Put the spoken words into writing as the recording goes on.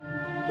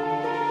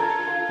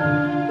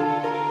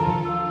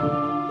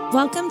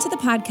Welcome to the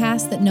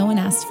podcast that no one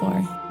asked for.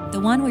 The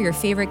one where your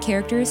favorite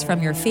characters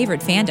from your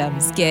favorite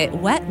fandoms get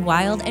wet,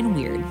 wild, and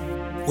weird.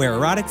 Where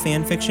erotic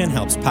fan fiction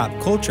helps pop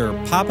culture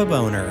pop a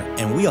boner,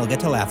 and we all get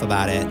to laugh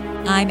about it.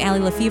 I'm Allie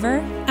Lefevre.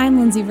 I'm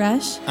Lindsay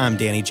Rush. I'm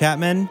Danny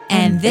Chapman.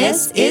 And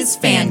this is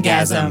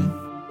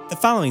Fangasm. The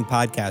following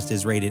podcast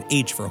is rated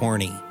H for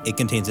horny. It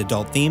contains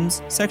adult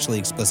themes, sexually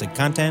explicit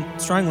content,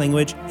 strong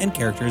language, and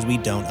characters we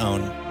don't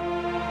own.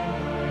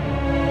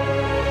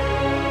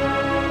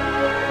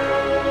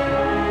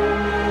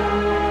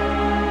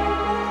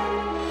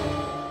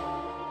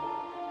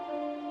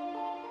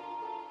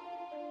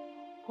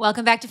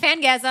 Welcome back to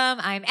Fangasm.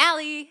 I'm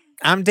Allie.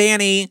 I'm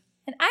Danny.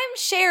 And I'm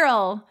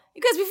Cheryl.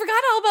 You guys, we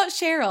forgot all about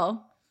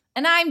Cheryl.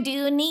 And I'm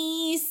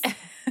Denise.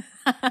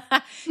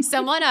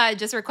 Someone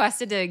just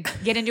requested to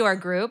get into our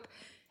group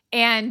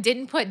and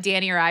didn't put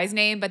Danny or I's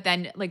name, but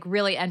then like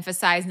really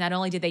emphasized not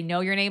only did they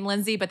know your name,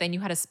 Lindsay, but they knew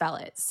how to spell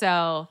it.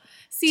 So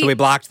we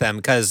blocked them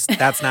because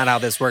that's not how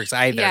this works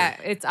either. Yeah,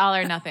 it's all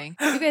or nothing.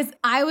 You guys,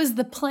 I was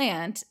the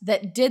plant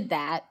that did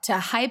that to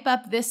hype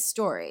up this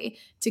story,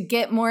 to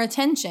get more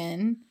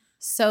attention.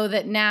 So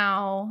that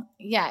now,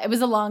 it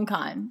was a long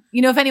con.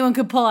 You know, if anyone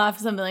could pull off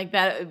something like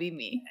that, it would be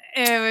me.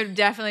 It would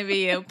definitely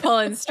be you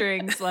pulling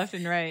strings left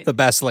and right. The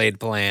best laid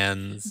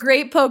plans.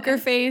 Great poker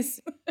face.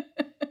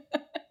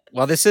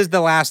 Well, this is the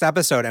last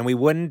episode, and we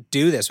wouldn't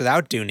do this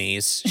without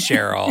Denise,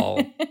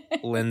 Cheryl,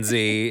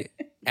 Lindsay,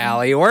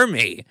 Allie, or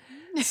me.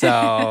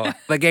 So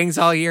the gang's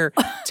all here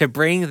to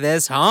bring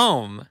this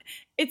home.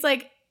 It's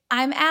like,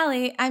 I'm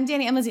Allie, I'm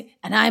Danny, I'm Lindsay,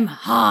 and I'm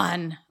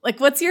Han.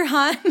 Like, what's your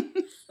Han?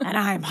 And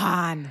I'm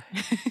Han.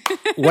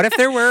 What if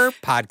there were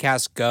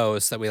podcast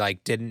ghosts that we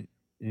didn't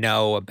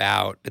know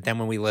about, but then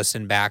when we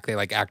listened back, they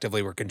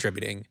actively were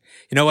contributing?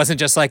 You know, it wasn't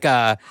just like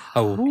a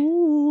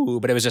ooh,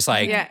 but it was just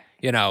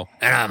you know,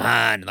 and I'm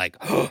Han.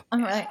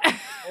 I'm like,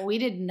 we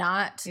did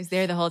not. He's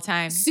there the whole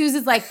time.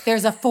 Susan's like,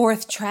 there's a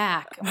fourth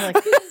track. And we're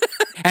like,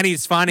 and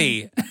he's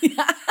funny.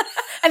 Yeah.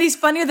 And he's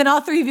funnier than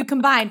all three of you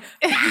combined.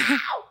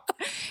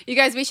 You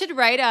guys, we should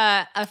write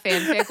a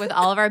fanfic with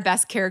all of our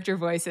best character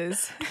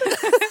voices.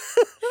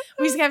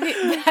 We just have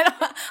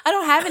I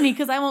don't have any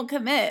because I won't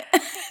commit.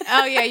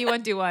 Oh, yeah, you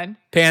won't do one.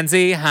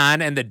 Pansy,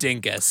 Han, and the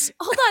Dinkus.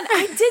 Hold on.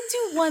 I did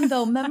do one,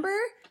 though. Remember?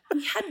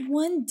 We had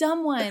one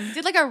dumb one.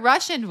 Did a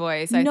Russian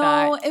voice, I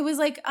thought. No, it was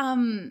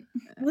wasn't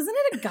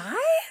it a guy?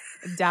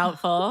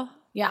 Doubtful.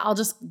 Yeah, I'll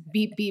just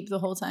beep the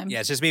whole time. Yeah,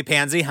 it's just me,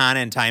 Pansy, Han,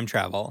 and time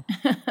travel.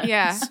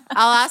 Yeah.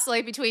 I'll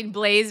oscillate between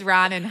Blaze,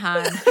 Ron, and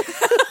Han.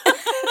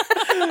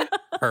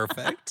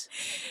 Perfect.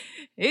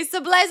 It's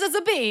a Blaze as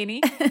a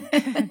beanie.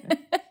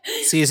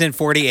 Season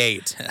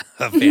 48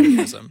 of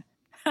Fangasm.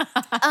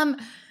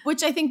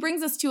 Which I think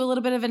brings us to a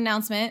little bit of an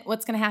announcement.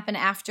 What's going to happen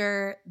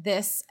after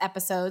this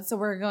episode? So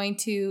we're going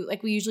to,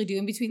 like we usually do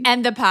in between.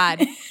 End the pod.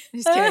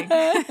 Just kidding.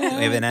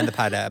 We have an end the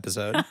pod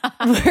episode.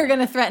 We're going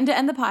to threaten to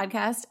end the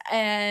podcast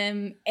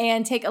and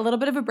take a little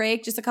bit of a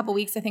break, just a couple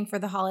weeks, I think, for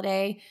the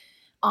holiday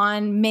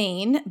on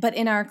Maine. But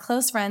in our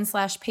close friends /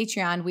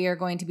 Patreon, we are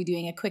going to be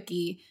doing a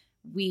quickie.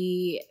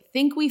 We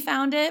think we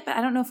found it, but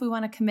I don't know if we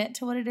want to commit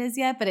to what it is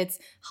yet, but it's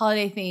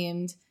holiday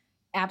themed.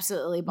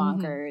 Absolutely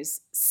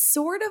bonkers.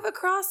 Sort of a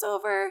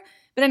crossover.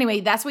 But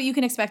anyway, that's what you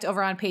can expect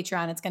over on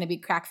Patreon. It's going to be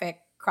crackfic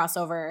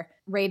crossover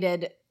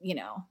rated,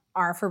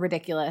 R for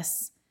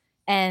ridiculous.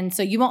 And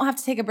so you won't have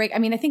to take a break. I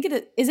mean, I think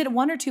is it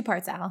 1 or 2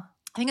 parts, Al?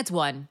 I think it's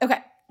 1. Okay.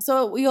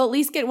 So you'll at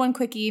least get one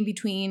quickie in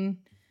between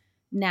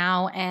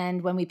now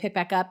and when we pick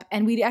back up.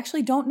 And we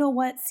actually don't know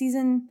what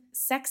season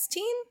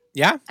 16?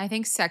 Yeah. I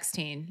think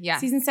 16. Yeah.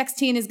 Season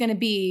 16 is going to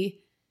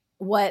be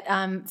what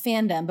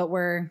fandom, but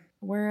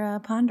we're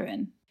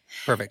pondering.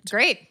 Perfect.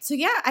 Great. So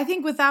yeah, I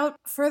think without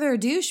further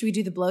ado, should we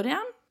do the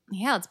blowdown?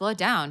 Yeah, let's blow it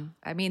down.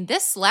 I mean,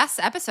 this last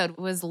episode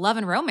was love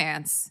and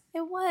romance.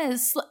 It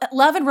was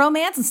love and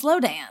romance and slow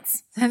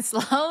dance. And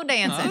slow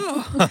dancing.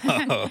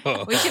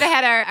 Oh. We should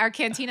have had our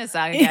Cantina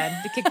song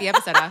again to kick the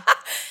episode off.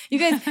 You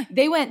guys,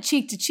 they went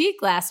cheek to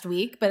cheek last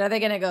week, but are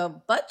they going to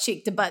go butt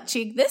cheek to butt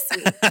cheek this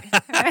week?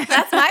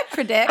 That's my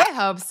predict. I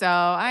hope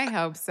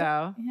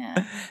so.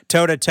 Yeah.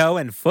 Toe to toe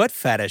and foot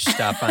fetish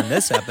stuff on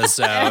this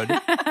episode.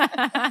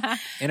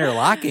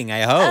 Interlocking,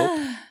 I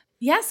hope.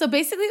 Yeah, so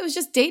basically it was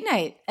just date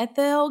night at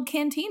the old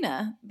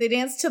cantina. They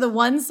danced to the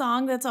one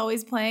song that's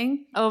always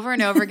playing. Over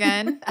and over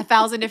again,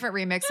 1,000 different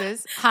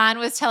remixes. Han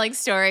was telling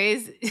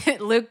stories.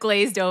 Luke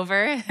glazed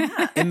over.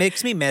 It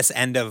makes me miss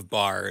end of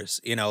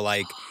bars.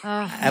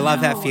 I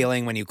love that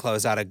feeling when you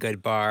close out a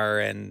good bar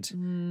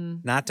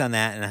and not done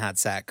that in a hot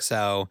sec.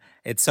 So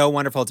it's so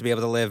wonderful to be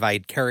able to live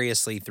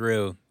vicariously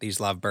through these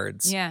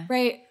lovebirds. Yeah.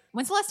 Right.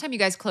 When's the last time you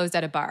guys closed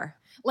at a bar?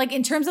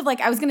 In terms of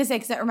I was going to say,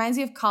 because it reminds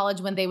me of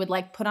college when they would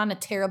put on a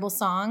terrible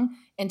song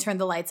and turn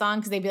the lights on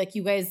because they'd be like,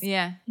 you guys,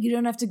 you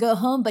don't have to go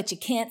home, but you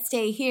can't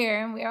stay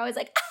here. And we were always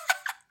like,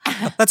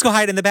 let's go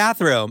hide in the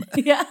bathroom.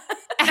 Yeah.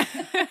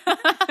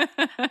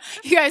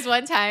 You guys,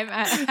 one time,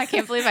 I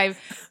can't believe I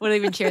would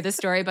even share this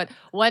story, but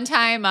one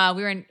time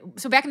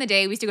so back in the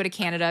day, we used to go to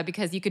Canada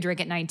because you could drink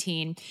at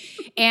 19.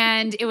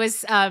 And it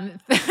was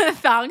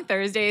Thong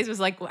Thursdays was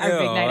like our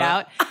big night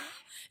out.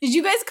 Did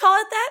you guys call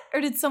it that,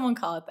 or did someone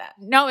call it that?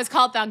 No, it was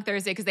called Thong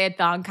Thursday because they had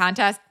thong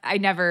contest. I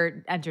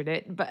never entered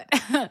it, but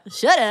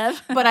should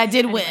have. But I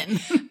did win.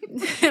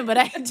 But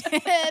I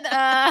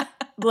did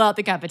blow out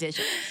the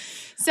competition.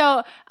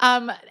 So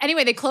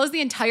anyway, they closed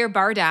the entire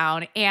bar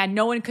down and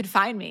no one could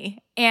find me.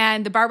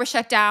 And the bar was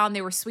shut down.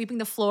 They were sweeping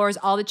the floors.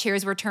 All the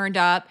chairs were turned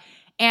up.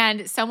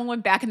 And someone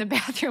went back in the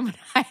bathroom and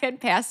I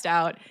had passed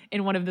out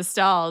in one of the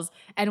stalls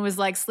and was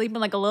like sleeping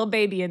like a little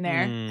baby in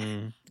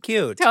there.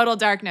 Cute. Total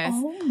darkness.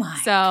 Oh my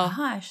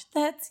gosh.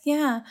 That's,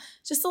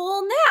 just a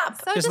little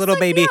nap. So just a little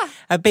baby,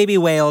 a baby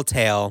whale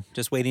tail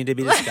just waiting to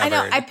be discovered. I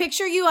know. I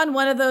picture you on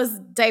one of those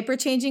diaper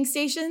changing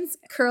stations,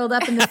 curled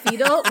up in the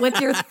fetal with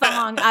your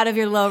thong out of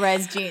your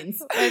low-rise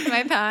jeans. With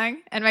my thong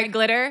and my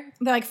glitter.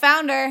 They're like,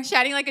 found her.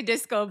 Shining like a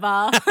disco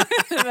ball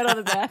in the middle of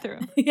the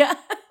bathroom. Yeah.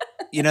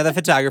 You know the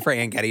photographer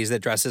Ann Geddes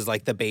that dresses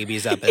like the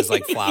babies up as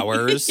like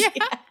flowers? Yeah.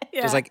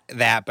 Just like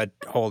that, but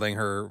holding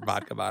her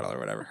vodka bottle or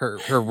whatever,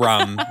 her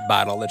rum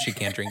bottle that she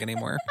can't drink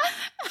anymore.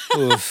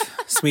 Oof,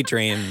 sweet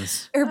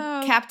dreams. Or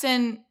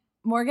Captain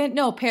Morgan?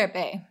 No, Parrot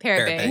Bay.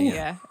 Parrot Bay,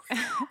 yeah.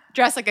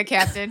 Dressed like a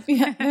captain.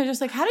 Yeah, they're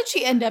just like, how did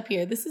she end up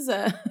here? This is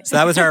a... So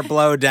that was our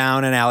blow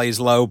down and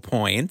Allie's low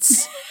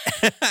points.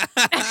 That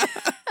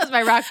was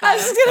my rock bottom. I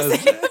was just going to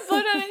say,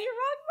 blow down in your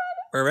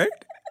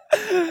Perfect.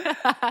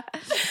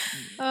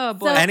 Oh,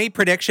 boy. So- Any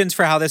predictions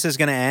for how this is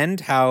going to end?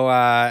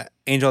 How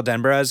Angel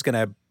Denborough is going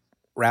to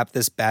wrap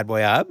this bad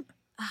boy up?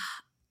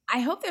 I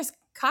hope there's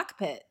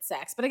cockpit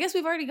sex, but I guess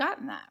we've already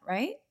gotten that,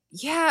 right?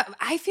 Yeah,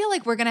 I feel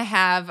like we're going to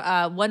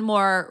have one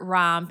more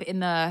romp in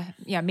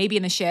maybe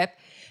in the ship,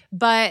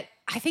 but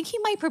I think he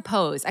might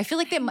propose. I feel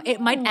like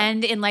it might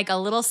end in like a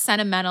little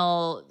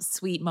sentimental,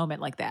 sweet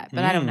moment like that,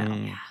 but I don't know.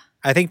 Yeah.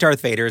 I think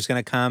Darth Vader is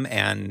going to come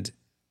and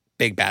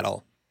big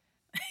battle.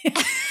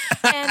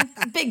 And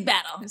big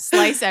battle.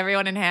 Slice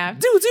everyone in half.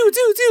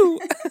 Do.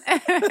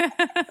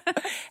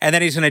 And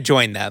then he's going to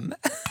join them.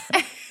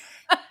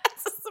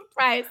 It's a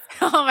surprise.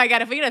 Oh my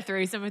God, if we get a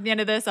threesome at the end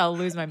of this, I'll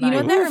lose my mind. You know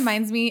what that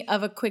reminds me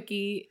of? A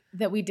quickie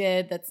that we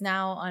did that's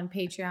now on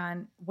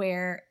Patreon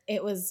where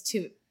it was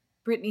to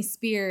Britney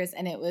Spears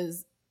and it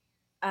was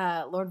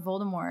Lord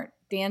Voldemort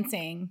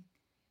dancing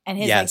and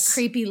his like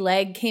creepy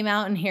leg came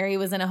out and Harry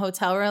was in a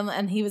hotel room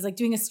and he was like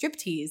doing a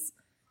striptease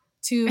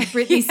to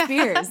Britney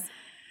Spears.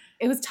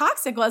 It was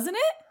toxic, wasn't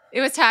it?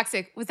 It was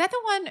toxic. Was that the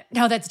one?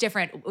 No, that's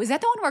different. Was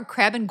that the one where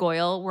Crab and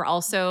Goyle were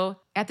also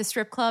at the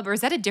strip club? Or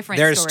is that a different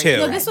There's story? two.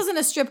 No, this wasn't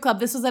a strip club.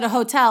 This was at a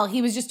hotel.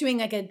 He was just doing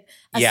like a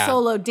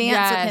solo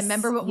dance with him.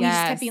 Remember what we just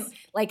kept being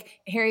like,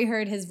 Harry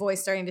heard his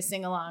voice starting to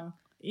sing along.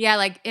 Yeah,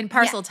 like in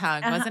parcel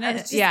tongue, wasn't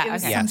it? It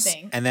was okay.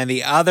 something. And then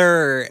the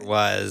other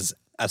was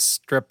a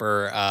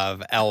stripper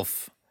of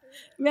Elf.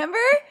 Remember?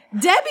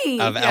 Debbie.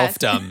 Of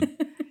Elfdom.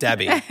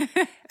 Debbie.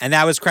 And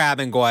that was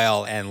Crab and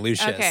Goyle and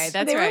Lucius. Okay,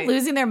 that's they right. were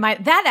losing their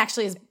mind. That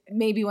actually is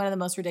maybe one of the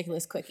most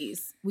ridiculous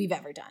quickies we've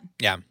ever done.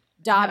 Yeah.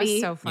 Dobby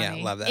so funny.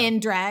 Yeah, love that.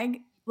 in drag.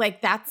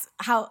 Like that's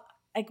how,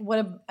 like what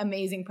an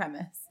amazing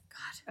premise.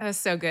 God. That was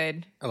so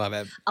good. I love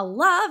it. I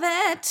love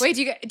it. Wait,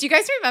 do you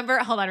guys remember?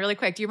 Hold on, really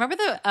quick. Do you remember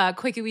the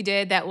quickie we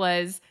did it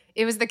was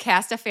the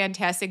cast of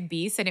Fantastic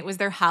Beasts and it was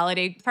their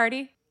holiday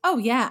party? Oh,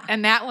 yeah.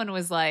 And that one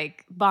was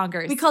like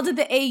bonkers. We called it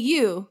the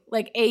AU,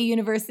 like A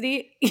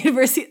University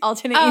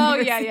alternate Oh,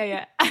 university.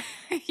 yeah.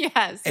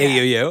 Yes.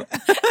 AUU.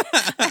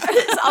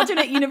 It's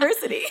alternate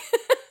university.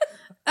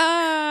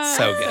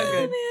 So good.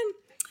 Oh, man.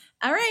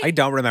 All right. I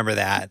don't remember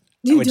that,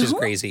 You which is don't?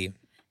 crazy.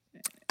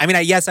 I mean,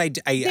 yes, I were,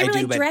 do,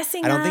 like, but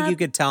dressing I don't think up. you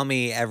could tell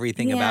me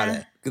everything about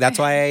it. That's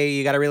why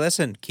you got to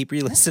re-listen. Keep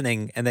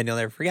re-listening, and then you'll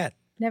never forget.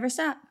 Never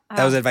stop.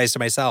 That was advice to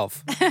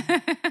myself.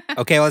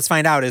 Okay, let's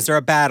find out. Is there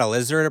a battle?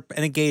 Is there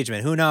an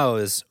engagement? Who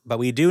knows? But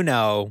we do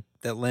know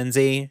that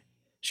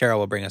Cheryl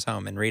will bring us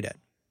home and read it.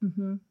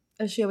 Mm-hmm.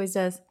 As she always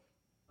does.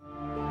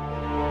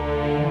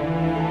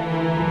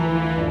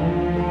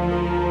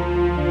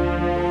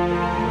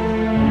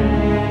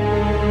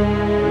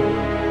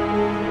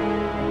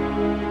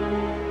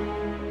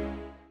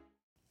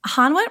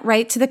 Han went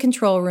right to the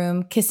control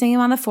room, kissing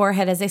him on the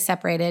forehead as they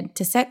separated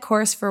to set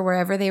course for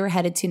wherever they were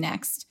headed to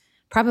next.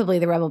 Probably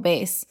the rebel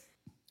base.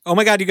 Oh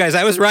my God, you guys,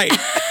 I was right.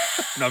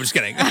 No, I'm just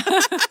kidding.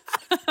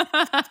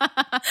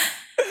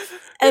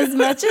 As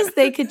much as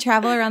they could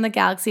travel around the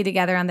galaxy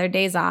together on their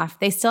days off,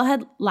 they still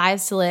had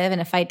lives to live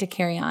and a fight to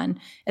carry on,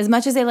 as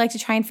much as they like to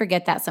try and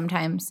forget that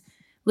sometimes.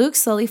 Luke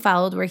slowly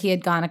followed where he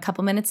had gone a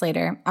couple minutes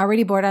later,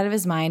 already bored out of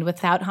his mind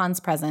without Han's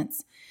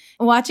presence.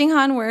 Watching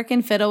Han work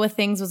and fiddle with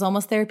things was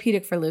almost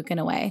therapeutic for Luke in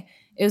a way.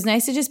 It was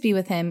nice to just be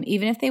with him,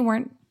 even if they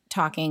weren't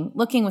talking.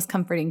 Looking was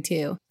comforting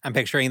too. I'm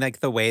picturing like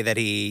the way that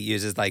he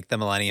uses like the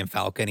Millennium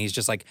Falcon. He's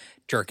just like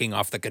jerking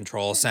off the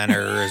control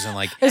centers and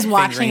like Just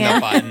watching fingering the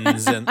it.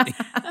 buttons and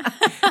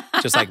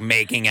just like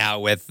making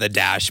out with the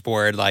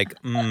dashboard. Like,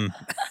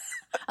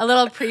 I A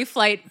little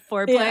pre-flight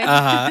foreplay.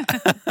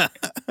 Uh-huh.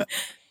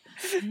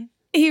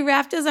 He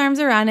wrapped his arms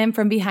around him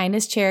from behind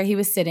his chair he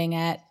was sitting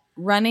at,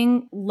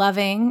 running,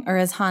 loving, or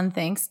as Han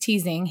thinks,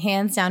 teasing,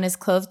 hands down his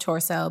clothed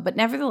torso. But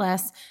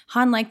nevertheless,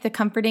 Han liked the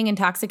comforting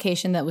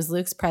intoxication that was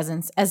Luke's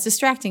presence, as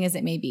distracting as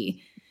it may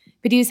be.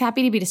 But he was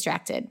happy to be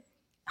distracted.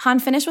 Han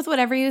finished with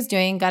whatever he was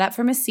doing, got up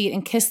from his seat,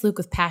 and kissed Luke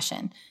with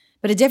passion,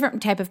 but a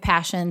different type of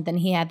passion than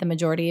he had the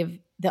majority of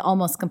the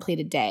almost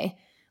completed day.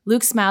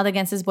 Luke smiled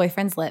against his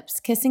boyfriend's lips,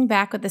 kissing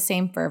back with the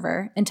same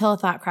fervor, until a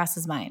thought crossed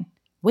his mind.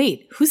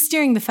 Wait, who's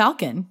steering the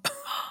Falcon?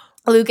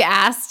 Luke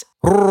asked.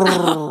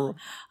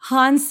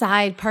 Han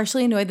sighed,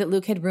 partially annoyed that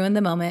Luke had ruined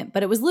the moment,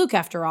 but it was Luke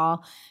after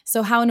all,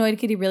 so how annoyed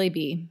could he really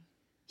be?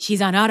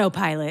 She's on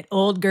autopilot.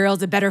 Old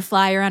girl's a better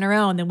flyer on her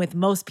own than with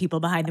most people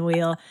behind the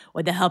wheel,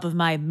 with the help of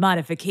my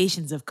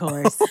modifications, of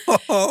course.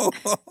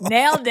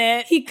 Nailed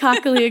it. He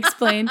cockily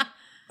explained.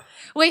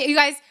 Wait, you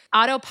guys,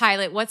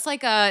 autopilot, what's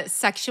like a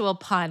sexual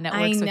pun that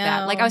works with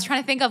that? Like I was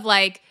trying to think of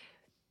like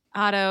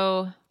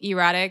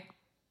autoerotic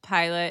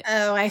pilot.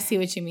 Oh, I see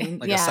what you mean.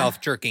 Like a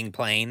self-jerking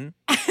plane.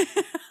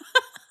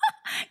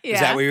 Yeah.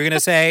 Is that what you were going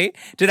to say?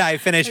 Did I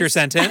finish your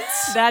sentence?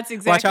 That's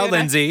exactly. Watch out,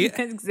 Lindsay.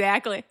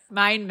 Exactly.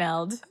 Mind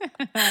meld.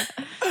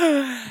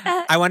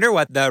 I wonder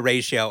what the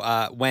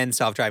ratio, when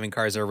self-driving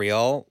cars are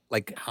real,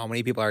 like how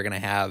many people are going to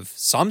have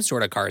some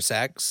sort of car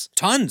sex?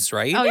 Tons,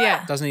 right? Oh,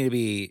 yeah. It doesn't need to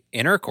be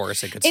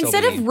intercourse. It could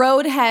Instead still be. of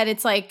roadhead,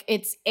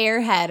 it's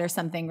airhead or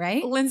something,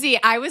 right? Lindsay,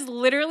 I was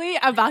literally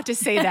about to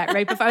say that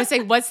right before I was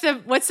saying, what's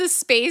the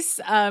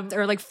space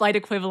or like flight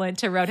equivalent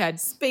to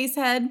roadhead?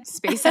 Spacehead.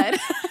 Spacehead.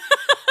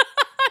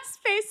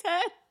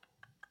 Spacehead.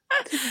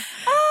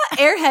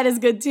 Airhead is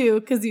good too,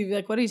 because you'd be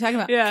like, what are you talking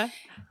about? Yeah.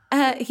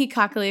 He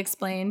cockily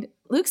explained.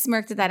 Luke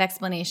smirked at that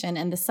explanation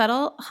and the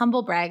subtle,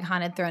 humble brag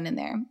Han had thrown in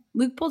there.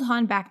 Luke pulled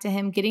Han back to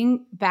him,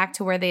 getting back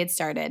to where they had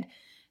started.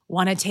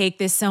 Want to take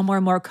this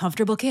somewhere more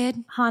comfortable,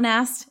 kid? Han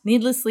asked,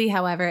 needlessly,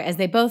 however, as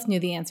they both knew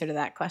the answer to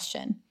that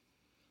question.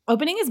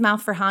 Opening his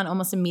mouth for Han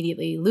almost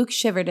immediately, Luke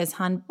shivered as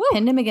Han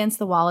pinned him against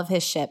the wall of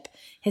his ship,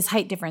 his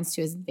height difference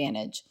to his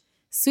advantage.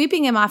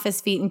 Sweeping him off his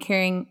feet and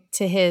carrying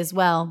to his,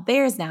 well,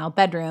 theirs now,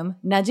 bedroom,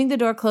 nudging the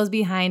door closed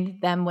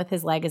behind them with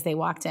his leg as they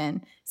walked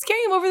in,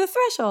 scaring him over the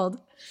threshold.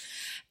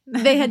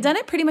 They had done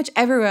it pretty much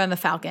everywhere on the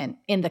Falcon.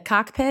 In the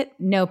cockpit,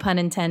 no pun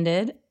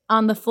intended,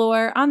 on the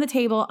floor, on the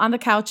table, on the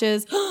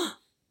couches.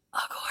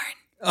 Acorn.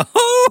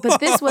 Oh. But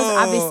this was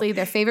obviously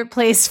their favorite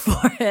place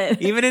for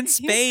it. Even in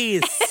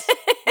space.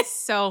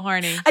 So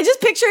horny. I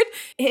just pictured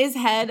his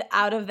head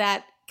out of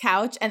that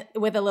couch and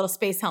with a little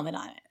space helmet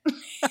on it.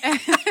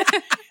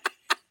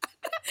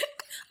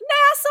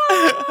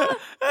 NASA!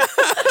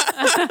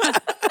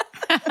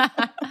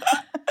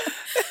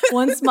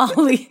 One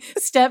small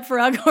step for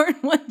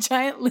Ughorn, one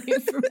giant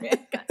leap for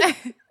mankind.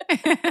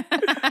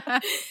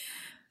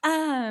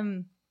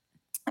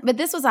 But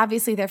this was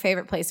obviously their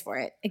favorite place for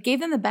it. It gave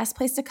them the best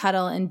place to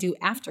cuddle and do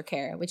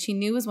aftercare, which he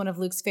knew was one of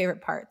Luke's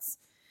favorite parts.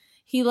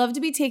 He loved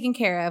to be taken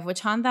care of,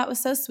 which Han thought was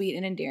so sweet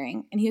and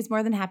endearing, and he was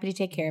more than happy to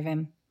take care of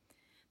him.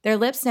 Their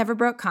lips never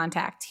broke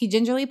contact. He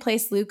gingerly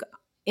placed Luke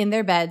in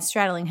their bed,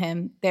 straddling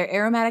him, their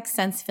aromatic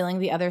scents filling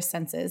the other's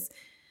senses.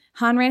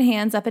 Han ran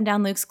hands up and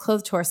down Luke's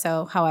clothed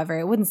torso, however,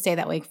 it wouldn't stay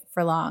that way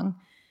for long.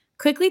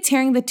 Quickly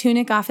tearing the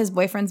tunic off his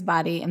boyfriend's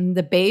body and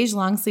the beige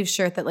long-sleeve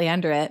shirt that lay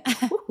under it.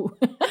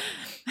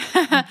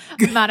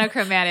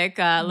 Monochromatic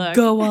look.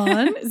 Go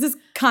on. Is this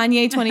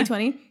Kanye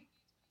 2020?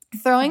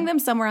 Throwing them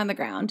somewhere on the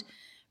ground,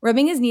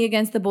 rubbing his knee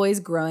against the boy's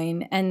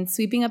groin and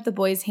sweeping up the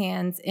boy's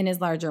hands in his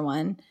larger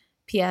one.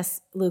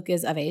 P.S. Luke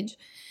is of age.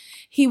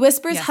 He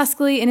whispers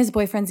huskily in his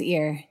boyfriend's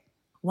ear.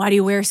 Why do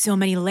you wear so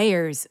many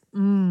layers?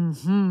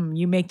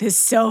 You make this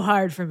so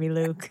hard for me,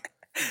 Luke.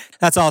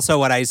 That's also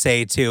what I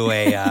say to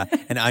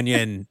an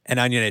onion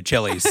at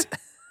Chili's.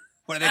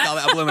 What do they call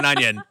that? A blooming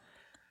onion.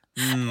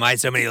 Why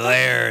so many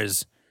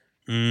layers?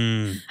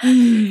 Why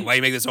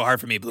you make this so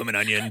hard for me, blooming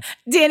onion?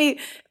 Danny,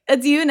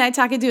 it's you and I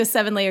talking to a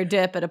 7-layer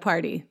dip at a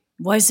party.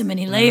 Why so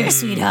many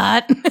layers,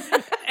 sweetheart?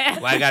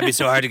 Why it gotta be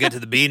so hard to get to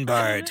the bean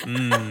part?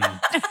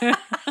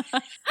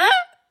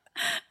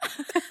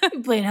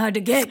 You're playing hard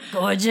to get,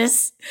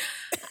 gorgeous.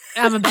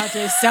 I'm about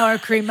to sour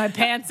cream my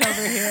pants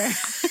over here.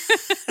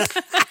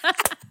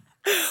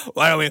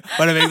 Why don't we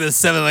make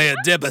this 7-layer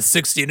dip a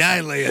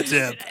 69-layer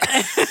dip?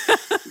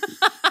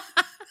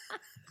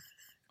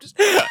 I'm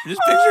just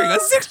picturing a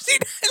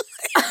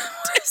 69-layer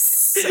dip.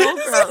 So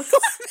gross.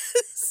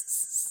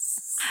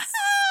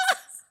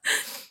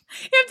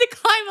 You have to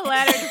climb a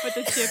ladder to put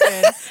the chip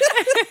in.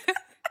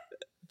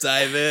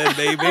 Dive in,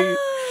 baby.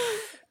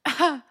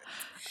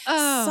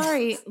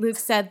 Sorry, Luke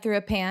said through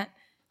a pant.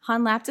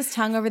 Han lapped his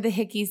tongue over the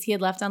hickeys he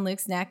had left on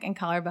Luke's neck and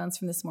collarbones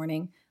from this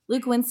morning.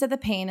 Luke winced at the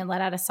pain and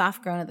let out a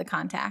soft groan at the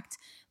contact.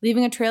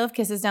 Leaving a trail of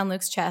kisses down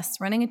Luke's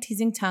chest, running a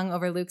teasing tongue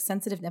over Luke's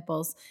sensitive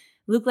nipples,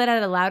 Luke let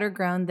out a louder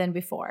groan than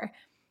before.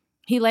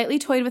 He lightly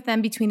toyed with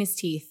them between his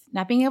teeth.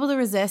 Not being able to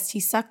resist, he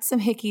sucked some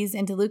hickeys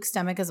into Luke's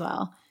stomach as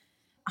well.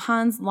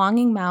 Han's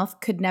longing mouth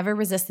could never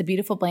resist the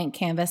beautiful blank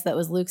canvas that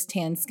was Luke's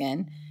tan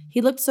skin.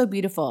 He looked so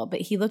beautiful,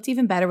 but he looked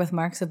even better with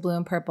marks of blue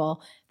and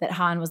purple that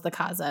Han was the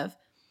cause of.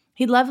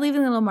 He loved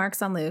leaving little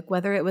marks on Luke,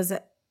 whether it was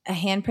a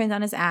handprint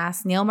on his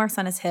ass, nail marks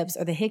on his hips,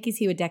 or the hickeys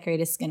he would decorate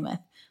his skin with.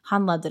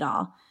 Han loved it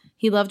all.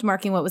 He loved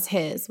marking what was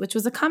his, which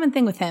was a common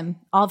thing with him.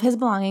 All of his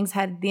belongings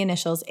had the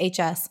initials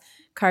HS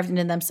carved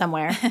into them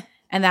somewhere,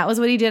 and that was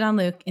what he did on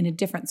Luke in a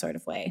different sort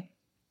of way.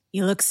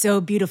 You look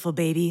so beautiful,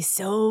 baby.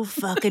 So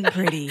fucking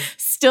pretty.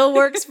 Still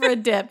works for a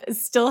dip.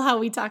 It's still how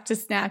we talk to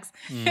snacks.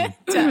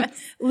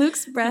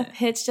 Luke's breath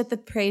hitched at the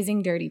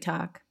praising dirty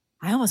talk.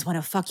 I almost want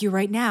to fuck you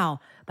right now,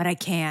 but I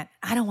can't.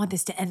 I don't want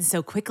this to end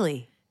so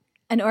quickly.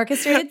 An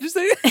orchestrated...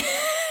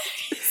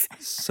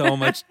 So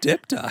much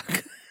dip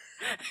talk.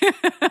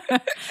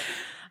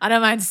 I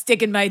don't mind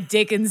sticking my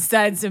dick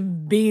inside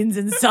some beans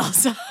and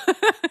salsa.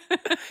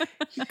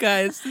 You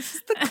guys, this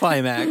is the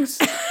climax.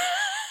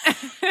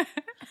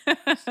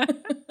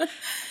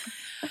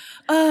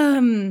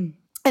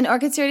 An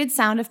orchestrated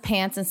sound of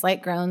pants and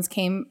slight groans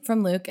came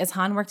from Luke as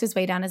Han worked his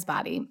way down his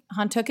body.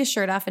 Han took his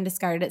shirt off and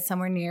discarded it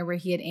somewhere near where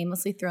he had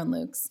aimlessly thrown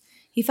Luke's.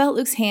 He felt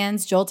Luke's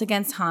hands jolt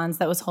against Han's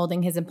that was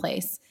holding his in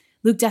place.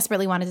 Luke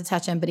desperately wanted to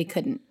touch him, but he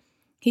couldn't.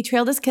 He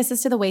trailed his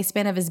kisses to the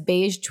waistband of his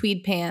beige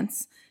tweed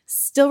pants,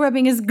 still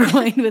rubbing his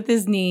groin with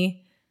his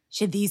knee.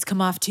 Should these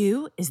come off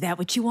too? Is that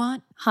what you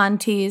want? Han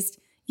teased.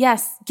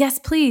 Yes,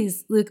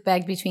 please, Luke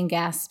begged between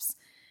gasps.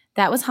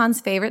 That was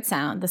Han's favorite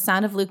sound, the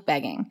sound of Luke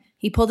begging.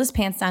 He pulled his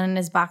pants down and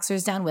his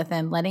boxers down with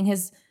him, letting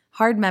his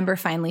hard member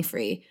finally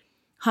free.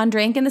 Han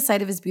drank in the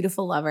sight of his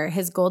beautiful lover,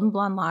 his golden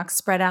blonde locks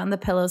spread out in the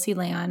pillows he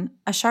lay on,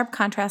 a sharp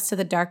contrast to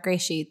the dark gray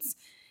sheets.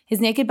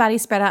 His naked body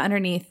spread out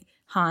underneath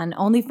Han,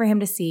 only for him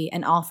to see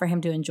and all for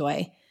him to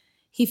enjoy.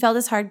 He felt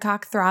his hard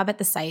cock throb at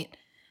the sight.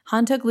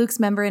 Han took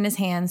Luke's member in his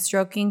hands,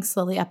 stroking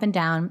slowly up and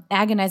down,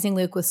 agonizing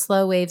Luke with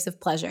slow waves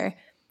of pleasure.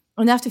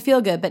 Enough to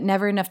feel good, but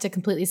never enough to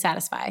completely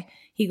satisfy.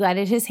 He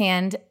glided his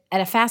hand at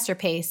a faster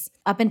pace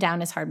up and down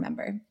his hard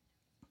member.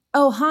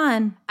 Oh,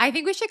 Han. I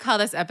think we should call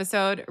this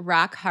episode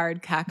Rock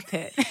Hard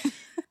Cockpit.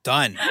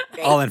 Done.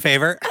 All in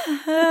favor?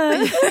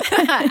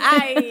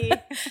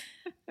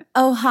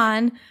 Oh,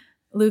 Han.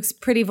 Luke's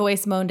pretty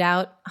voice moaned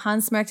out.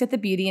 Han smirked at the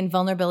beauty and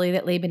vulnerability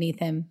that lay beneath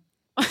him.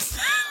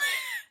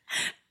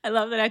 I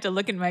love that I have to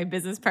look in my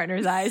business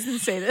partner's eyes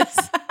and say this.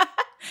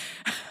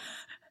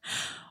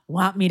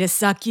 Want me to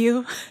suck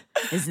you?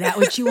 Is that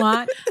what you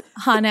want?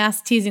 Han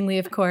asked teasingly,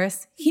 of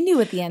course. He knew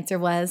what the answer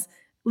was.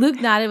 Luke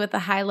nodded with a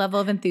high level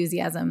of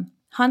enthusiasm.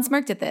 Han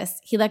smirked at this.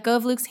 He let go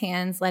of Luke's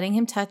hands, letting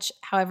him touch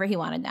however he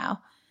wanted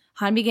now.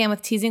 Han began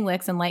with teasing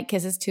licks and light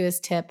kisses to his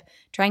tip,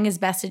 trying his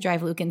best to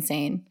drive Luke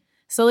insane.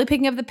 Slowly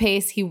picking up the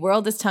pace, he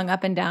whirled his tongue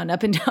up and down,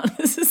 up and down.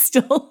 This is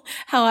still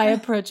how I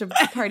approach a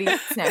party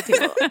snack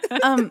table.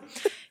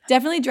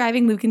 Definitely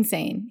driving Luke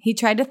insane. He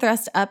tried to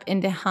thrust up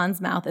into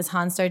Han's mouth as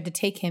Han started to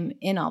take him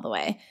in all the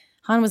way.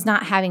 Han was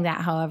not having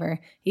that, however.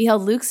 He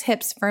held Luke's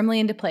hips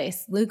firmly into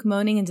place, Luke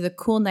moaning into the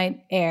cool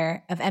night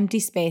air of empty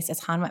space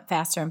as Han went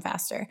faster and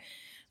faster.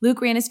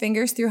 Luke ran his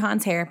fingers through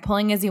Han's hair,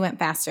 pulling as he went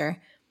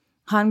faster.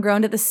 Han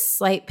groaned at the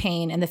slight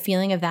pain, and the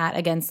feeling of that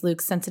against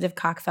Luke's sensitive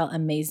cock felt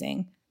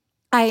amazing.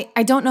 I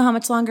don't know how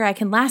much longer I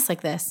can last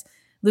like this.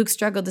 Luke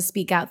struggled to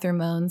speak out through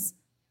moans.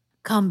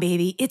 Come,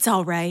 baby. It's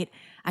all right.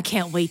 I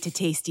can't wait to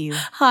taste you.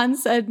 Han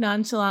said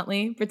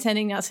nonchalantly,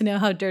 pretending not to know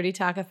how dirty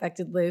talk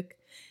affected Luke.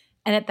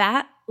 And at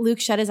that, Luke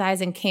shut his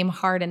eyes and came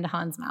hard into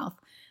Han's mouth,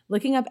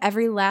 looking up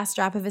every last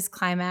drop of his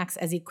climax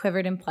as he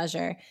quivered in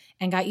pleasure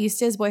and got used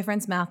to his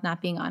boyfriend's mouth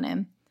not being on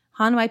him.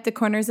 Han wiped the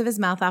corners of his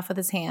mouth off with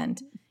his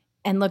hand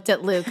and looked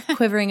at Luke,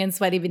 quivering and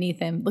sweaty beneath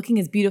him, looking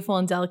as beautiful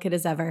and delicate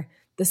as ever.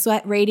 The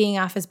sweat radiating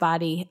off his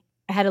body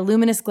had a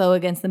luminous glow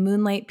against the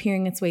moonlight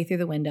peering its way through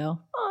the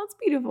window. Oh, it's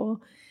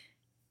beautiful.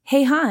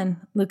 Hey,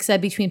 Han, Luke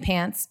said between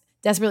pants,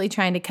 desperately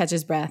trying to catch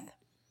his breath.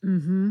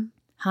 Mm-hmm.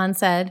 Han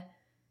said,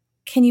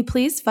 Can you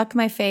please fuck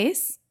my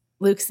face?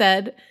 Luke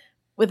said,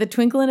 with a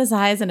twinkle in his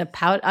eyes and a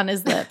pout on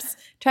his lips,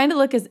 trying to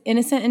look as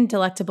innocent and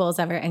delectable as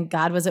ever, and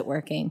God was it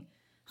working.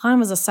 Han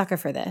was a sucker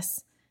for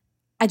this.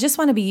 I just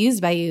want to be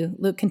used by you,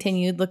 Luke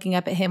continued, looking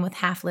up at him with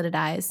half-lidded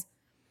eyes.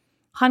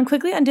 Han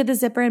quickly undid the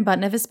zipper and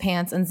button of his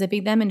pants,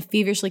 unzipping them and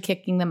feverishly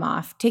kicking them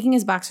off, taking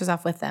his boxers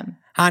off with them.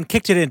 Han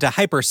kicked it into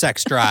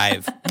hypersex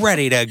drive,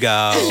 ready to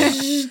go.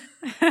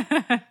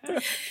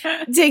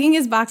 Taking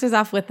his boxers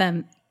off with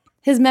them.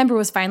 His member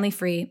was finally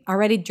free,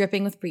 already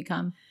dripping with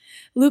pre-cum.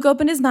 Luke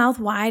opened his mouth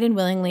wide and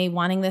willingly,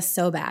 wanting this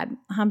so bad.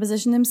 Han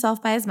positioned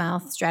himself by his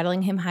mouth,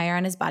 straddling him higher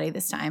on his body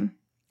this time.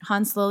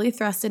 Han slowly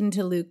thrust it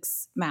into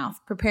Luke's mouth,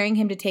 preparing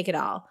him to take it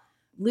all.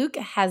 Luke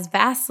has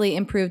vastly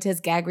improved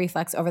his gag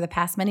reflex over the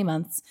past many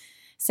months.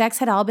 Sex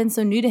had all been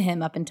so new to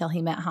him up until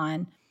he met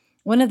Han,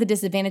 one of the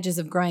disadvantages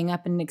of growing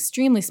up in an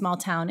extremely small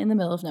town in the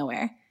middle of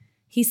nowhere.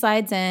 He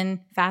slides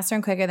in, faster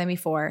and quicker than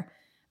before.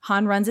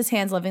 Han runs his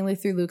hands lovingly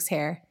through Luke's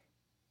hair.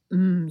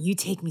 You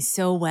take me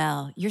so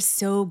well. You're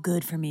so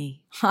good for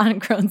me. Han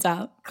groans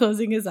out,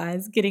 closing his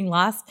eyes, getting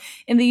lost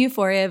in the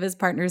euphoria of his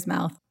partner's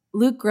mouth.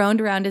 Luke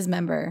groaned around his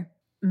member.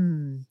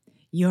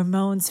 Your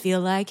moans feel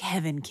like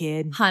heaven,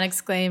 kid. Han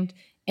exclaimed.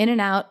 In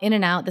and out, in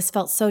and out. This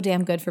felt so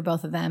damn good for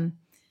both of them.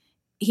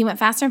 He went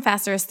faster and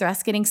faster, his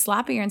thrusts getting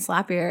sloppier and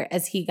sloppier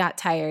as he got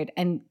tired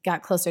and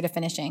got closer to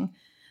finishing.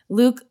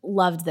 Luke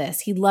loved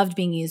this. He loved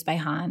being used by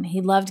Han. He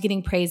loved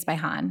getting praised by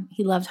Han.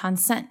 He loved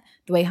Han's scent,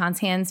 the way Han's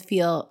hands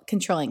feel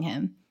controlling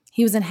him.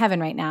 He was in heaven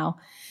right now.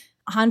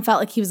 Han felt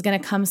like he was going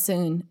to come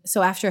soon,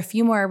 so after a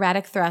few more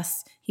erratic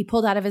thrusts, he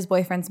pulled out of his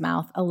boyfriend's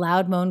mouth, a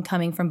loud moan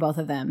coming from both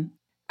of them.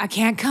 I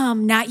can't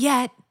come, not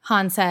yet,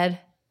 Han said.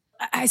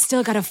 I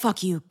still gotta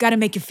fuck you, gotta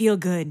make you feel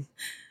good.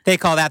 They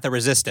call that the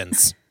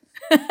resistance.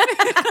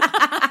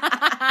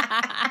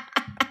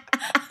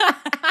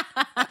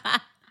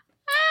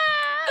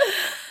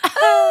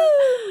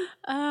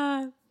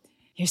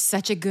 You're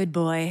such a good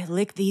boy.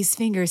 Lick these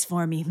fingers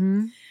for me,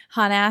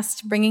 Han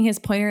asked, bringing his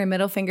pointer and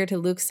middle finger to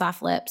Luke's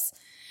soft lips.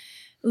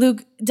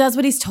 Luke does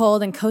what he's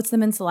told and coats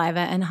them in saliva,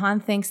 and Han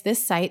thinks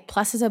this sight,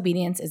 plus his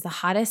obedience, is the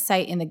hottest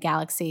sight in the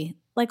galaxy.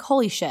 Like,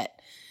 holy shit.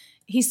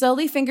 He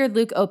slowly fingered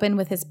Luke open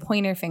with his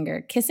pointer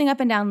finger, kissing up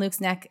and down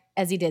Luke's neck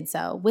as he did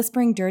so,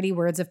 whispering dirty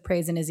words of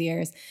praise in his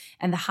ears,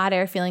 and the hot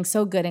air feeling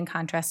so good in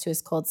contrast to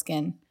his cold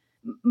skin.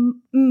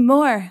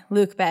 More,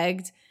 Luke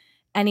begged,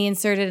 and he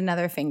inserted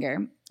another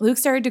finger. Luke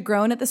started to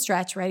groan at the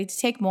stretch, ready to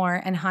take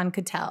more, and Han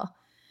could tell.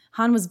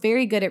 Han was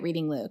very good at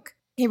reading Luke.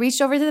 He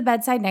reached over to the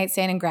bedside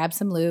nightstand and grabbed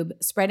some lube,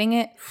 spreading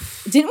it.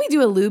 Didn't we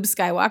do a lube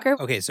Skywalker?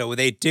 Okay, so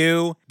they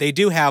do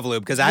have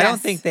lube because I don't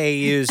think they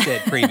used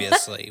it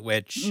previously,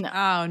 which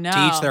Oh, no.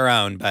 to each their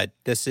own, but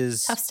this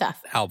is Tough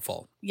stuff.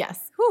 helpful. Yes.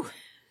 Whew.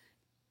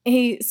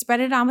 He spread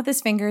it on with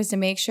his fingers to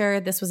make sure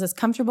this was as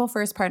comfortable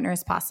for his partner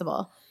as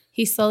possible.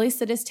 He slowly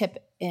slid his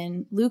tip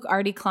in, Luke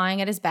already clawing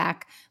at his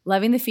back,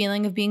 loving the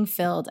feeling of being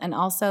filled and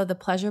also the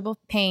pleasurable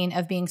pain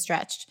of being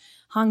stretched.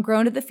 Han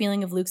groaned at the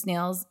feeling of Luke's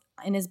nails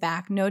in his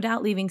back, no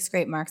doubt leaving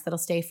scrape marks that'll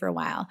stay for a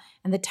while,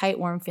 and the tight,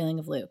 warm feeling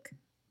of Luke.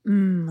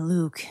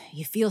 Luke,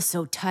 you feel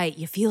so tight.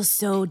 You feel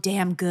so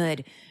damn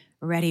good.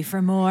 Ready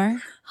for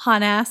more?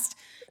 Han asked.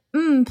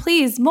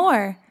 Please,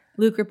 more,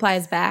 Luke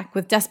replies back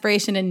with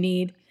desperation and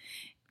need.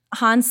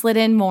 Han slid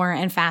in more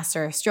and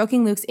faster,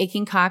 stroking Luke's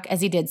aching cock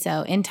as he did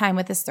so, in time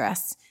with his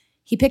thrusts.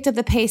 He picked up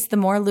the pace the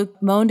more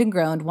Luke moaned and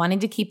groaned, wanting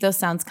to keep those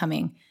sounds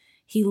coming.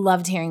 He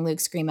loved hearing Luke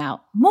scream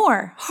out,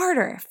 more,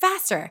 harder,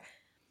 faster.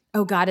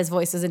 Oh God, his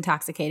voice was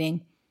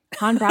intoxicating.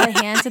 Han brought a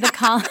hand to the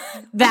collar.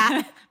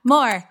 That,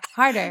 more,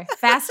 harder,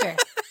 faster.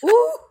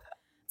 Ooh,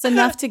 it's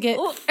enough to get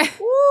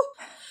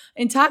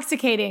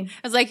intoxicating.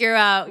 It was like your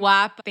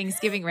WAP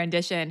Thanksgiving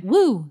rendition.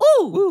 Woo.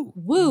 Ooh. Woo.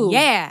 Woo.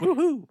 Yeah.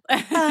 Woohoo.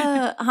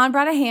 Han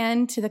brought a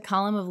hand to the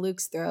column of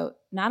Luke's throat.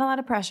 Not a lot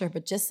of pressure,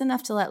 but just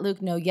enough to let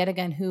Luke know yet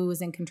again who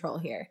was in control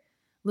here.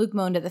 Luke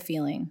moaned at the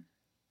feeling.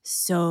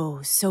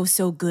 So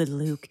good,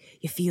 Luke.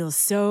 You feel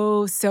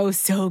so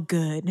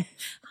good.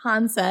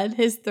 Han said,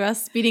 his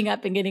thrust speeding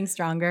up and getting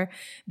stronger.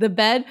 The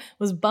bed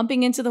was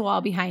bumping into the wall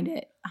behind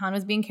it. Han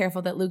was being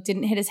careful that Luke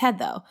didn't hit his head,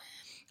 though.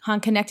 Han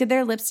connected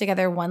their lips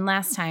together one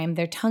last time.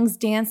 Their tongues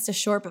danced a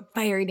short but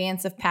fiery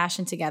dance of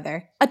passion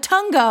together. A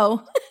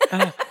tango!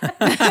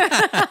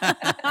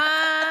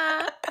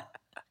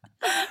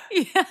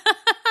 Yeah.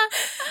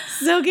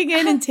 Soaking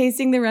in and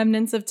tasting the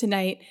remnants of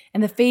tonight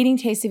and the fading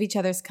taste of each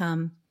other's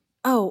cum.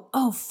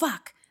 Oh,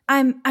 fuck.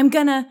 I'm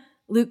gonna,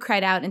 Luke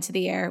cried out into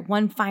the air,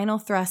 one final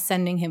thrust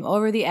sending him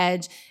over the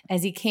edge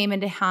as he came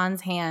into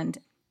Han's hand.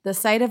 The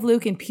sight of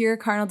Luke in pure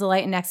carnal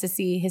delight and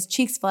ecstasy, his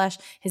cheeks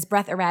flushed, his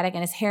breath erratic,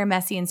 and his hair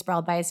messy and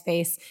sprawled by his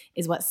face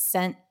is what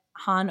sent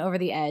Han over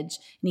the edge,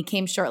 and he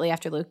came shortly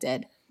after Luke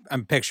did.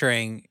 I'm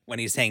picturing when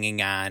he's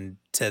hanging on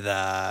to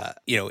the,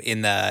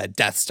 in the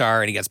Death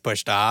Star and he gets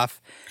pushed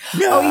off.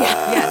 No! Oh,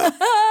 yeah.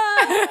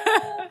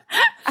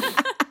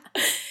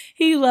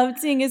 He loved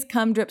seeing his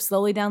cum drip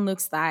slowly down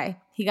Luke's thigh.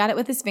 He got it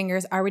with his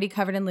fingers, already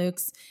covered in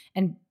Luke's,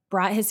 and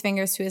brought his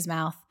fingers to his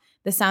mouth.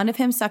 The sound of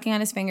him sucking on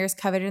his fingers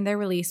covered in their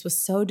release was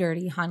so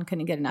dirty, Han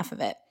couldn't get enough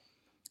of it.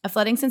 A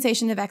flooding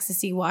sensation of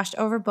ecstasy washed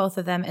over both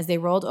of them as they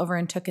rolled over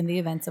and took in the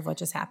events of what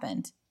just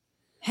happened.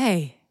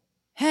 Hey,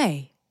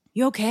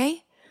 you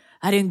okay?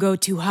 I didn't go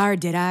too hard,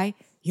 did I?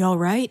 You all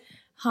right?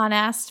 Han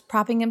asked,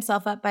 propping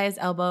himself up by his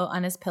elbow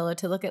on his pillow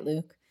to look at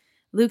Luke.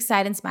 Luke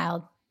sighed and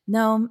smiled.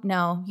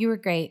 No, you were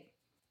great.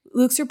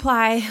 Luke's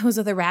reply was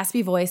with a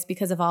raspy voice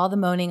because of all the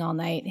moaning all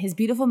night. His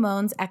beautiful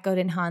moans echoed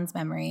in Han's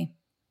memory.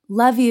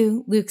 Love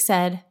you, Luke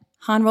said.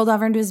 Han rolled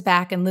over into his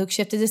back and Luke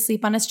shifted to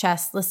sleep on his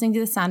chest, listening to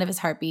the sound of his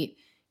heartbeat,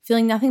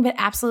 feeling nothing but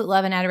absolute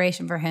love and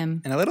adoration for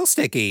him. And a little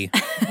sticky.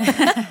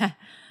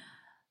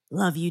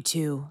 Love you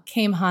too,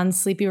 came Han's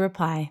sleepy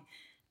reply.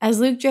 As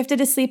Luke drifted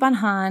to sleep on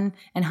Han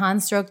and Han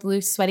stroked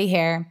Luke's sweaty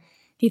hair,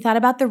 he thought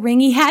about the ring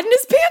he had in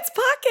his pants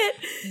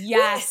pocket.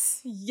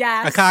 Yes.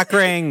 A cock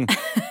ring.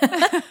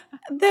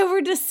 That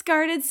were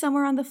discarded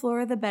somewhere on the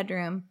floor of the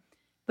bedroom.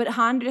 But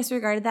Han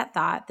disregarded that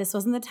thought. This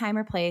wasn't the time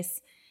or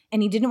place,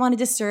 and he didn't want to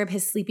disturb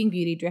his sleeping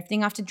beauty,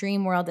 drifting off to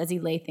dream world as he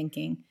lay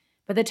thinking.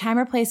 But the time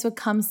or place would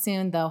come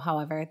soon, though,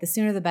 however. The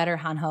sooner the better,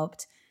 Han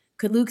hoped.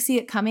 Could Luke see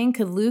it coming?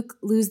 Could Luke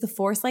lose the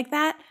Force like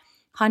that?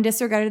 Han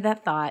disregarded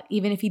that thought.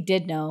 Even if he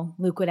did know,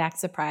 Luke would act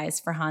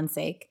surprised for Han's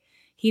sake.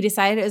 He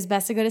decided it was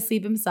best to go to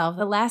sleep himself.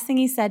 The last thing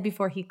he said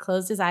before he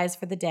closed his eyes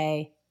for the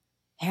day,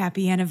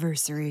 happy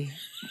anniversary.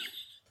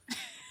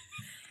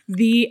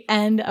 The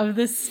end of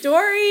the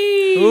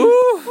story.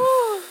 Ooh.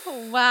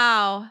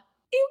 Wow.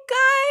 You guys.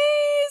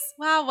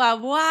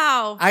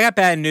 Wow. I got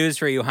bad news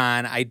for you,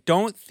 Han. I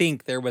don't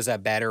think there was a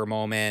better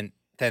moment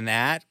than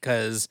that,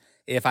 because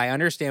if I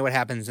understand what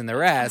happens in the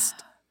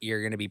rest,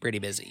 you're going to be pretty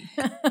busy.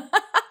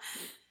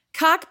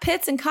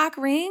 Cockpits and cock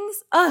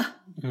rings? Ugh.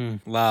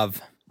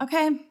 Love.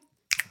 Okay.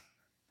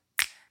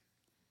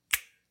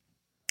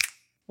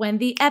 When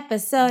the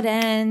episode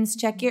ends,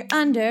 check your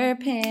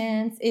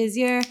underpants. Is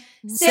your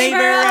saber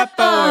up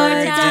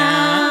or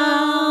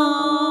down?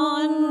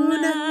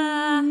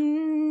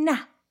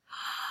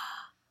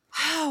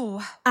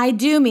 Wow. I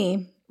do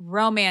me.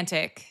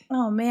 Romantic.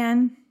 Oh,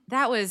 man.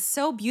 That was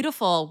so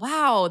beautiful.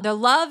 Wow. The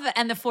love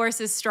and the force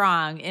is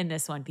strong in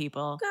this one,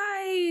 people.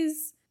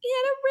 Guys, he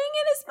had a ring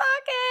in his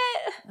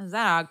pocket. Is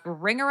that a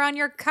ring around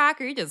your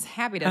cock, or are you just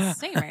happy to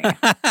see me?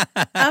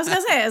 I was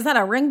going to say, is that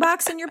a ring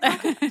box in your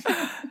pocket?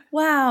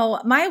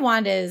 Wow. My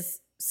wand is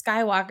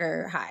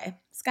Skywalker high.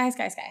 Sky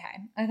high.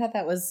 I thought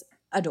that was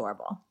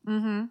adorable.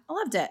 Mm-hmm. I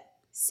loved it.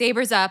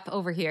 Sabers up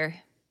over here.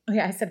 Oh,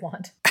 yeah, I said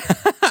wand.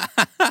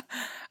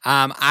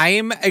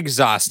 I'm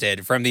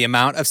exhausted from the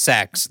amount of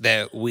sex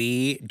that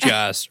we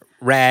just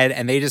read,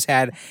 and they just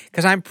had,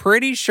 because I'm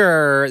pretty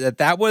sure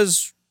that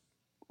was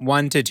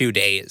 1 to 2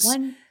 days.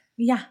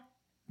 Yeah.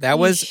 That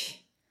was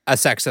a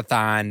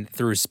sexathon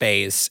through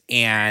space,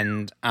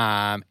 and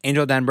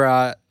Angel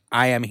Denbra,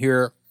 I am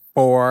here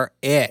for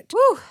it.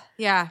 Woo.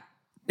 Yeah.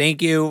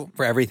 Thank you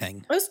for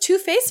everything. It was 2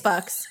 face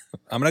fucks.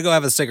 I'm going to go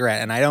have a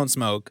cigarette, and I don't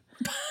smoke.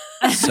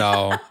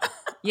 So.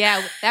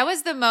 Yeah, that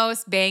was the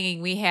most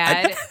banging we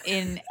had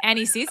in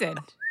any season.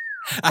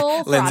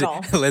 Full throttle.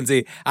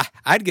 Lindsay,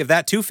 I'd give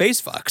that 2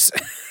 face fucks.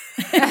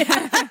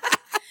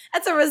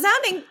 That's a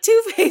resounding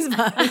 2 face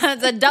fucks.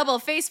 It's a double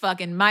face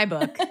fuck in my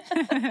book.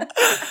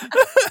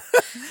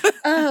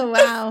 Oh,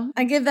 wow.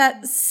 I give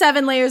that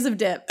 7 layers of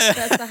dip.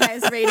 That's the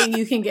highest rating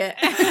you can get.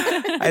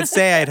 I'd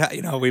say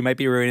we might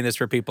be ruining this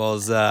for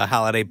people's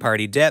holiday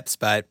party dips,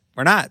 but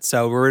we're not.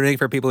 So we're rooting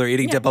for people who are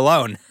eating dip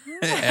alone.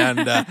 And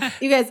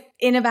you guys,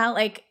 in about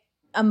like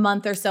a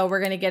month or so, we're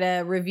going to get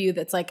a review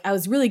that's like, I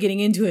was really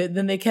getting into it.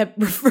 Then they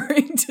kept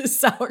referring to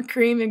sour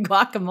cream and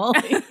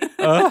guacamole.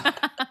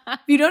 If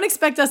you don't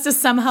expect us to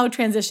somehow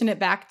transition it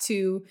back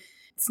to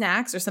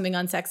snacks or something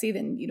unsexy,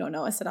 then you don't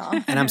know us at all.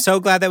 And I'm so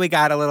glad that we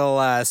got a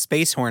little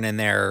space horn in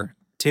there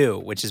too,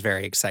 which is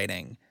very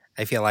exciting.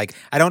 I feel like,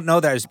 I don't know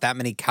there's that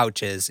many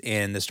couches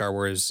in the Star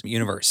Wars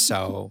universe,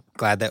 so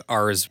glad that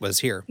ours was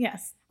here.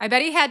 Yes. I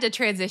bet he had to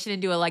transition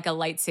into a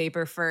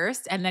lightsaber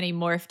first, and then he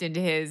morphed into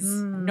his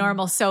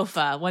normal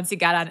sofa once he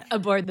got on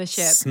aboard the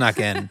ship. Snuck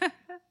in.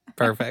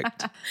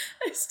 Perfect. I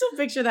still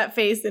picture that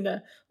face in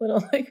a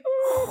little like,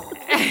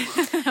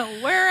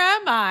 where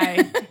am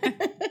I?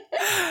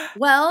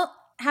 Well,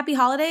 happy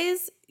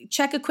holidays.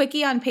 Check a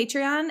quickie on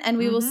Patreon, and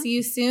we will see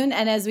you soon.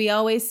 And as we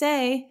always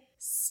say,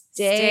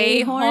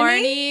 stay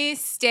horny,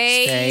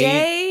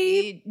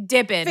 stay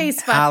dipping.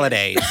 Face fucking.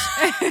 Holidays.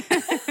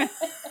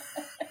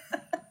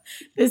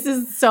 This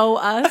is so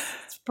us.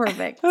 It's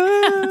perfect. All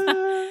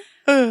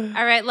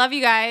right. Love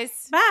you guys.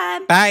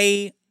 Bye.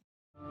 Bye.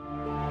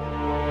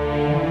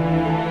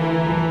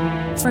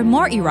 For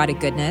more erotic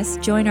goodness,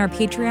 join our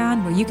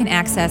Patreon, where you can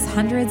access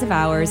hundreds of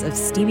hours of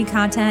steamy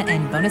content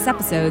and bonus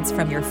episodes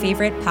from your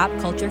favorite pop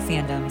culture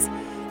fandoms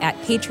at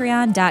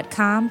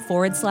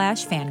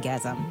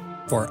patreon.com/fangasm.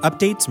 For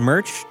updates,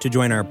 merch, to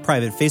join our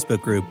private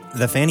Facebook group,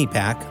 The Fanny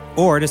Pack,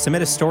 or to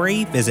submit a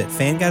story, visit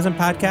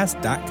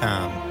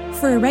fangasmpodcast.com.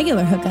 For a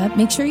regular hookup,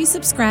 make sure you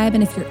subscribe,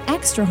 and if you're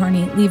extra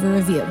horny, leave a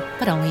review.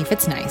 But only if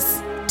it's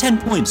nice.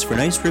 10 points for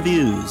nice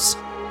reviews.